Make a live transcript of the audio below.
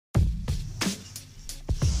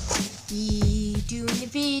be doing a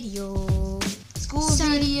video. School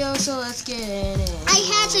video, so let's get in it. I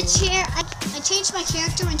had to I changed my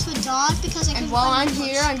character into a dog because I couldn't. And while I'm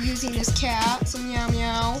here, I'm using this cat. So meow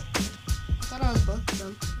meow. I thought I was both of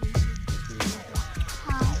them.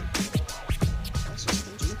 Hi.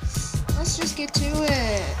 Let's just get to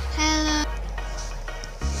it. Hello.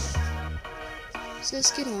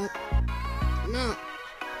 Sis, get up. No.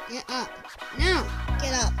 Get up. No.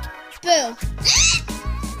 Get up. Boo.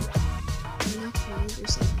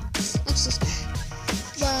 Let's just.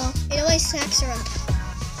 Well, it always sacks her up.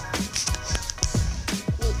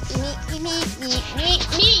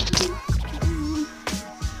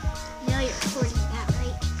 Now you're recording that,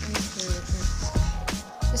 right? Okay.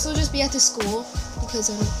 This will just be at the school because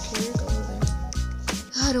I don't care. Go over there.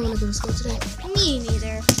 I don't want to go to school today. Me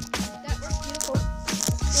neither. That worked beautiful.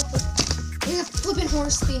 We have flipping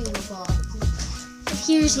horse thing in the ball.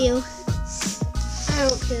 Here's you. I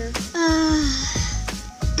don't care.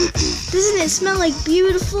 Doesn't it smell like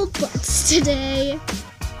beautiful butts today?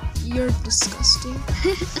 You're disgusting.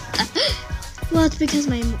 Well, it's because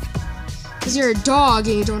Because you're a dog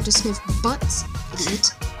and you don't just sniff butts,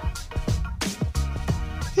 idiot.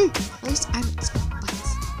 At least I don't sniff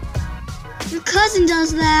butts. Your cousin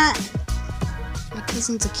does that. My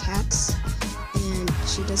cousin's a cat, and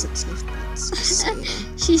she doesn't sniff butts. Just so you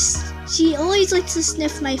know. She always likes to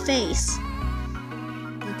sniff my face.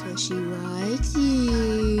 Because she likes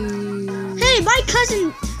you. Hey, my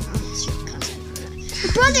cousin. Oh, it's your cousin.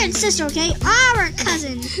 Your brother and sister, okay? Our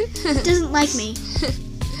cousin doesn't like me.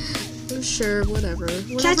 Oh, sure, whatever.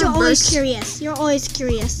 Cats are always curious. You're always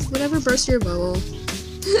curious. Whatever bursts your bubble.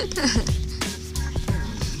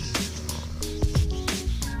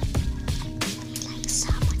 Like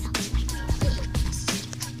someone else might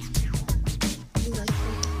be like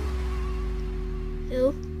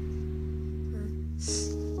who?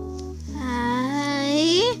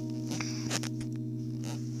 Hi,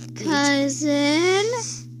 cousin.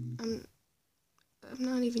 I'm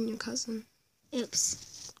not even your cousin. Oops.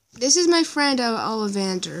 This is my friend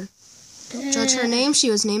Ollivander. Don't judge her name.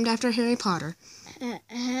 She was named after Harry Potter.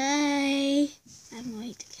 Hi. I'm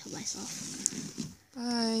going to kill myself.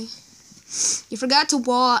 Bye. You forgot to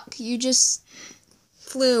walk. You just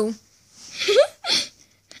flew.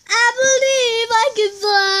 I believe I can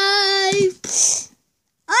fly.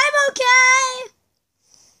 I'm okay.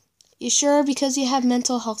 You sure? Because you have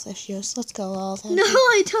mental health issues. Let's go, Ollivander. No,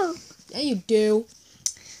 I don't. Yeah, you do.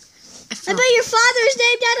 I bet your father's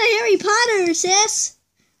named after Harry Potter, sis.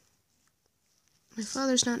 My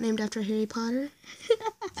father's not named after Harry Potter.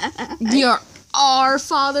 Our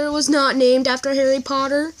father was not named after Harry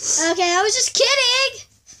Potter. Okay, I was just kidding.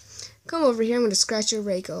 Come over here. I'm gonna scratch your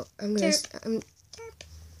rake.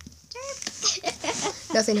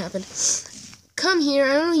 Nothing happened. Come here.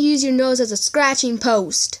 I'm gonna use your nose as a scratching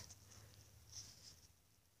post.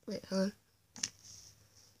 Wait, hold on.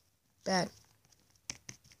 Bad.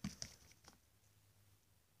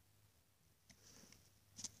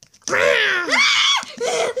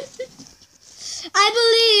 I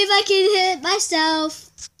believe I can hit myself.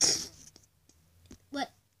 What?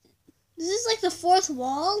 Is this like the fourth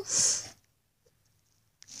wall?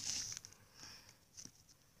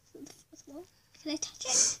 Can I touch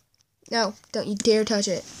it? No, don't you dare touch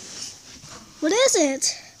it. What is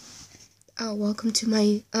it? Oh, welcome to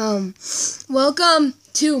my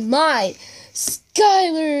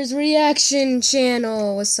Skylar's reaction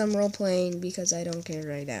channel with some role playing because I don't care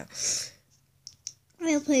right now.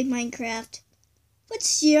 I'll play Minecraft.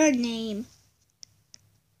 What's your name?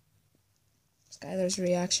 Skylar's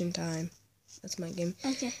reaction time. That's my game.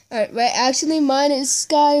 Okay. Alright, but actually mine is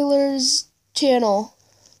Skylar's channel.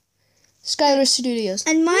 Skylar Studios.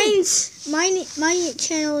 And my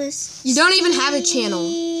channel is... You don't even have a channel.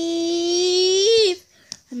 Steve.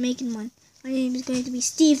 I'm making one. My name is going to be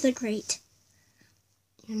Steve the Great.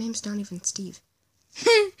 Your name's not even Steve.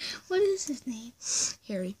 What is his name?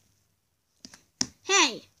 Harry.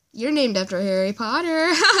 Hey. You're named after Harry Potter.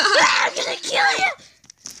 I'm gonna kill you.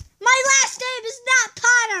 My last name is not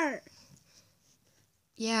Potter.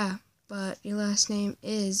 Yeah, but your last name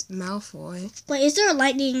is Malfoy. Wait, is there a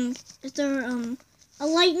lightning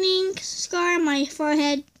scar on my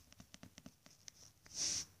forehead?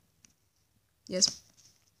 Yes.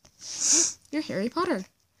 You're Harry Potter.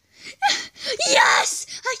 Yes!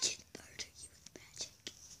 I can murder you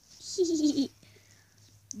with magic.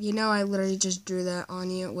 You know I literally just drew that on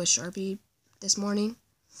you with Sharpie this morning.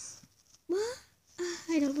 What?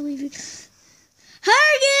 I don't believe you.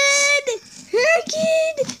 Hergen!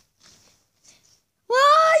 Where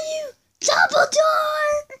are you?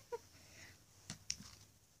 Dumbledore!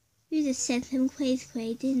 You just sent him Quay,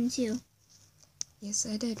 didn't you? Yes,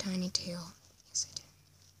 I did, Tiny Tail. Yes, I did.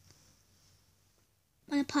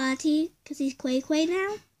 Want a party? Because he's Quay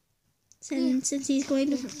now? Since he's going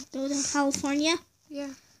to go to California? Yeah.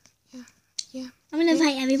 I'm going to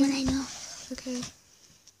invite everyone I know. Okay.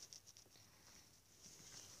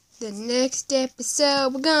 The next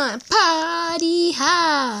episode, we're gonna party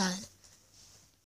hard.